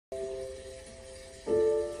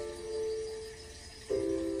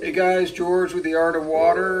Hey guys, George with the Art of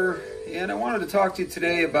Water, and I wanted to talk to you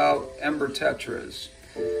today about Ember Tetras.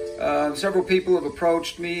 Several people have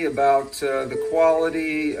approached me about the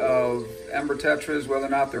quality of Ember Tetras, whether or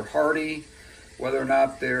not they're hardy, whether or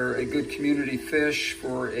not they're a good community fish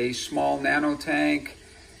for a small nano tank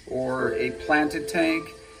or a planted tank.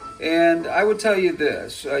 And I would tell you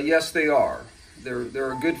this, yes they are.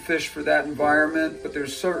 They're a good fish for that environment, but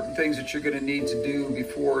there's certain things that you're going to need to do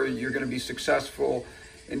before you're going to be successful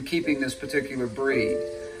in keeping this particular breed.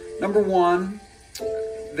 Number one,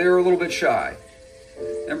 they're a little bit shy.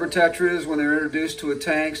 Ember Tetras, when they're introduced to a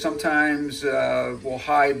tank, sometimes will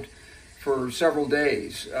hide for several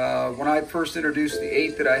days. When I first introduced the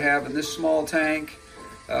 8 that I have in this small tank,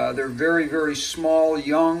 they're very, very small,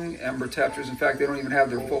 young Ember Tetras. In fact, they don't even have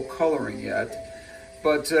their full coloring yet.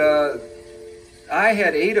 But I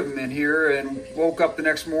had 8 of them in here and woke up the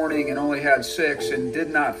next morning and only had 6 and did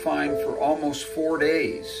not find for almost 4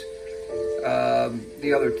 days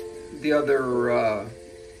the other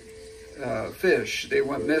fish. They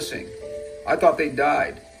went missing. I thought they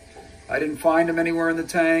died. I didn't find them anywhere in the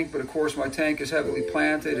tank, but of course my tank is heavily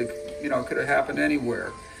planted. It could have happened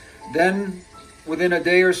anywhere. Then within a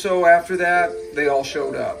day or so after that, they all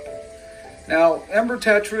showed up. Now, Ember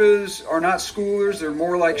Tetras are not schoolers. They're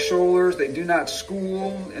more like shoalers. They do not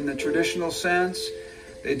school in the traditional sense.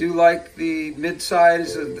 They do like the mid-side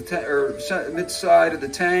of the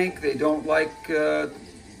tank. They don't like to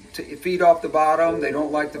feed off the bottom. They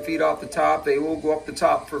don't like to feed off the top. They will go up the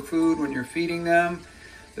top for food when you're feeding them.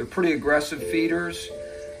 They're pretty aggressive feeders,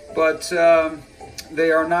 but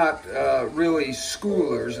they are not really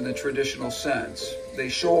schoolers in the traditional sense. They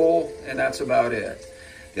shoal, and that's about it.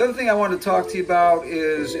 The other thing I want to talk to you about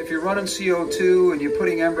is if you're running CO2 and you're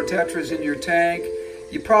putting Ember Tetras in your tank,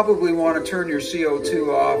 you probably want to turn your CO2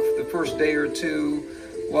 off the first day or two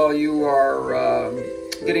while you are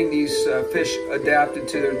getting these fish adapted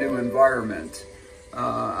to their new environment.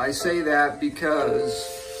 I say that because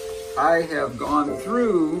I have gone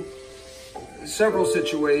through several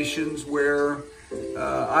situations where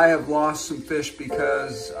I have lost some fish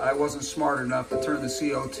because I wasn't smart enough to turn the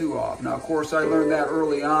CO2 off. Now, of course, I learned that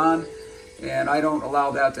early on, and I don't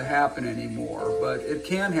allow that to happen anymore, but it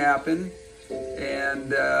can happen.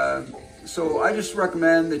 And so I just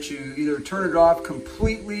recommend that you either turn it off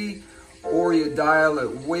completely or you dial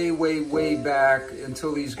it way, way, way back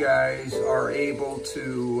until these guys are able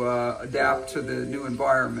to adapt to the new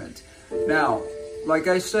environment. Now, like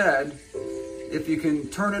I said, if you can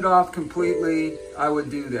turn it off completely, I would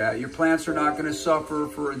do that. Your plants are not going to suffer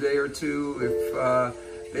for a day or two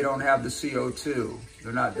if they don't have the CO2.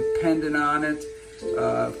 They're not dependent on it.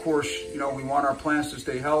 Of course, we want our plants to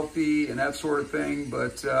stay healthy and that sort of thing,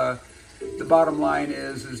 but the bottom line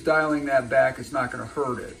is dialing that back, it's not going to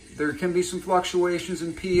hurt it. There can be some fluctuations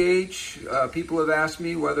in pH. People have asked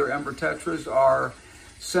me whether Ember Tetras are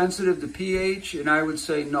sensitive to pH, and I would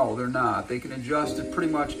say no, they're not. They can adjust to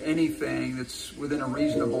pretty much anything that's within a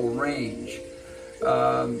reasonable range.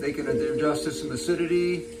 They can adjust to some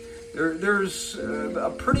acidity. There's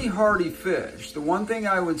a pretty hardy fish. The one thing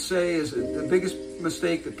I would say is the biggest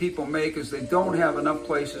mistake that people make is they don't have enough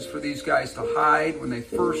places for these guys to hide when they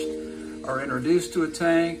first are introduced to a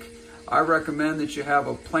tank. I recommend that you have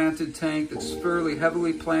a planted tank that's fairly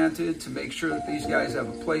heavily planted to make sure that these guys have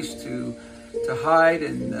a place to hide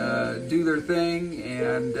and do their thing,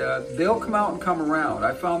 and they'll come out and come around.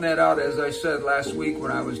 I found that out, as I said, last week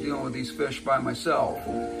when I was dealing with these fish by myself.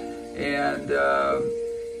 And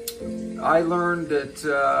I learned that,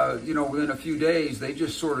 within a few days, they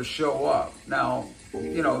just sort of show up. Now,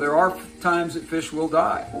 there are times that fish will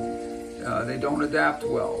die. They don't adapt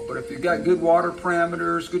well. But if you've got good water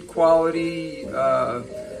parameters, good quality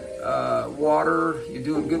water, you're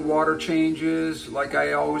doing good water changes, like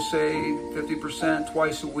I always say, 50%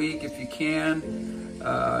 twice a week if you can,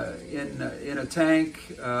 in a tank,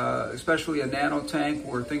 especially a nano tank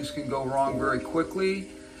where things can go wrong very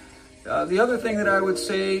quickly. The other thing that I would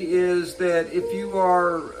say is that if you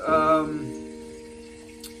are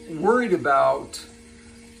worried about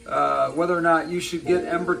whether or not you should get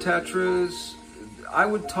Ember Tetras, I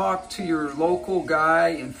would talk to your local guy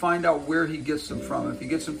and find out where he gets them from. If he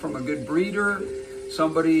gets them from a good breeder,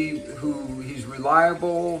 somebody who he's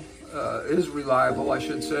reliable, is reliable, I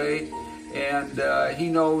should say, and he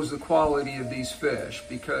knows the quality of these fish,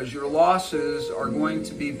 because your losses are going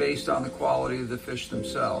to be based on the quality of the fish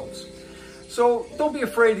themselves. So don't be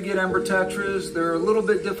afraid to get Ember Tetras. They're a little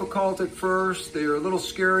bit difficult at first. They're a little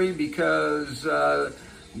scary because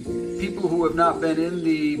people who have not been in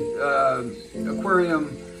the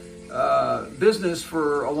aquarium business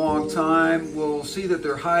for a long time will see that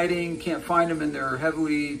they're hiding, can't find them in their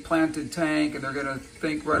heavily planted tank, and they're going to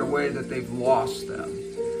think right away that they've lost them.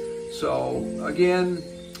 So again,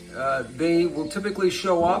 they will typically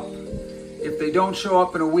show up. If they don't show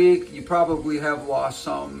up in a week, you probably have lost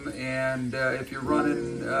some. And if you're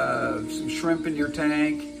running some shrimp in your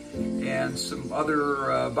tank and some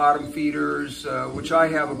other bottom feeders, which I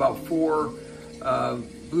have about 4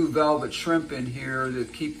 blue velvet shrimp in here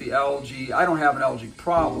that keep the algae. I don't have an algae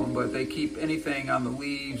problem, but they keep anything on the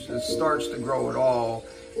leaves that starts to grow at all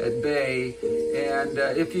at bay. And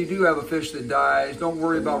if you do have a fish that dies, don't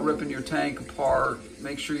worry about ripping your tank apart.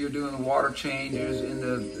 Make sure you're doing the water changes, and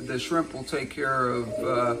the shrimp will take care of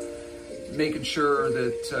making sure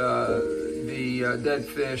that the dead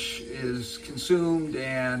fish is consumed,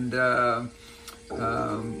 and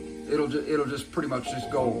it'll just pretty much just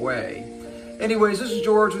go away. Anyways, this is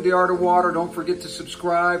George with The Art of Water. Don't forget to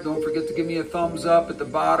subscribe. Don't forget to give me a thumbs up at the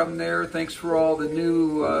bottom there. Thanks for all the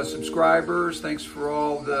new subscribers. Thanks for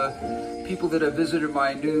all the people that have visited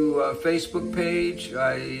my new Facebook page.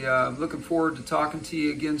 I'm looking forward to talking to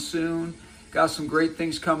you again soon. Got some great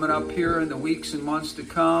things coming up here in the weeks and months to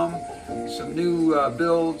come. Some new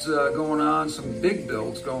builds going on, some big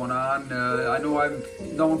builds going on. I know I'm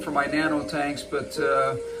known for my nano tanks, but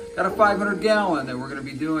got a 500 gallon that we're going to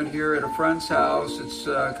be doing here at a friend's house. It's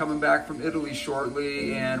coming back from Italy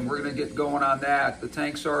shortly, and we're going to get going on that. The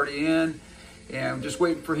tank's already in, and I'm just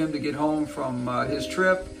waiting for him to get home from his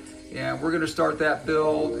trip, and we're going to start that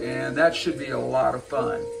build, and that should be a lot of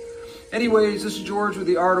fun. Anyways, this is George with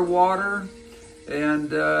The Art of Water,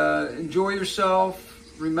 and enjoy yourself.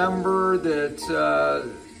 Remember that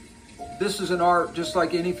this is an art just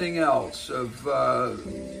like anything else of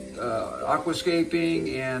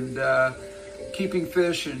aquascaping and keeping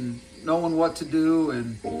fish and knowing what to do.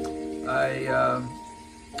 And I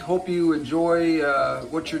hope you enjoy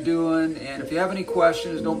what you're doing. And if you have any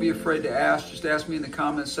questions, don't be afraid to ask. Just ask me in the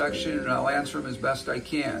comments section, and I'll answer them as best I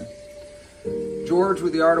can. George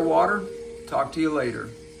with The Art of Water. Talk to you later.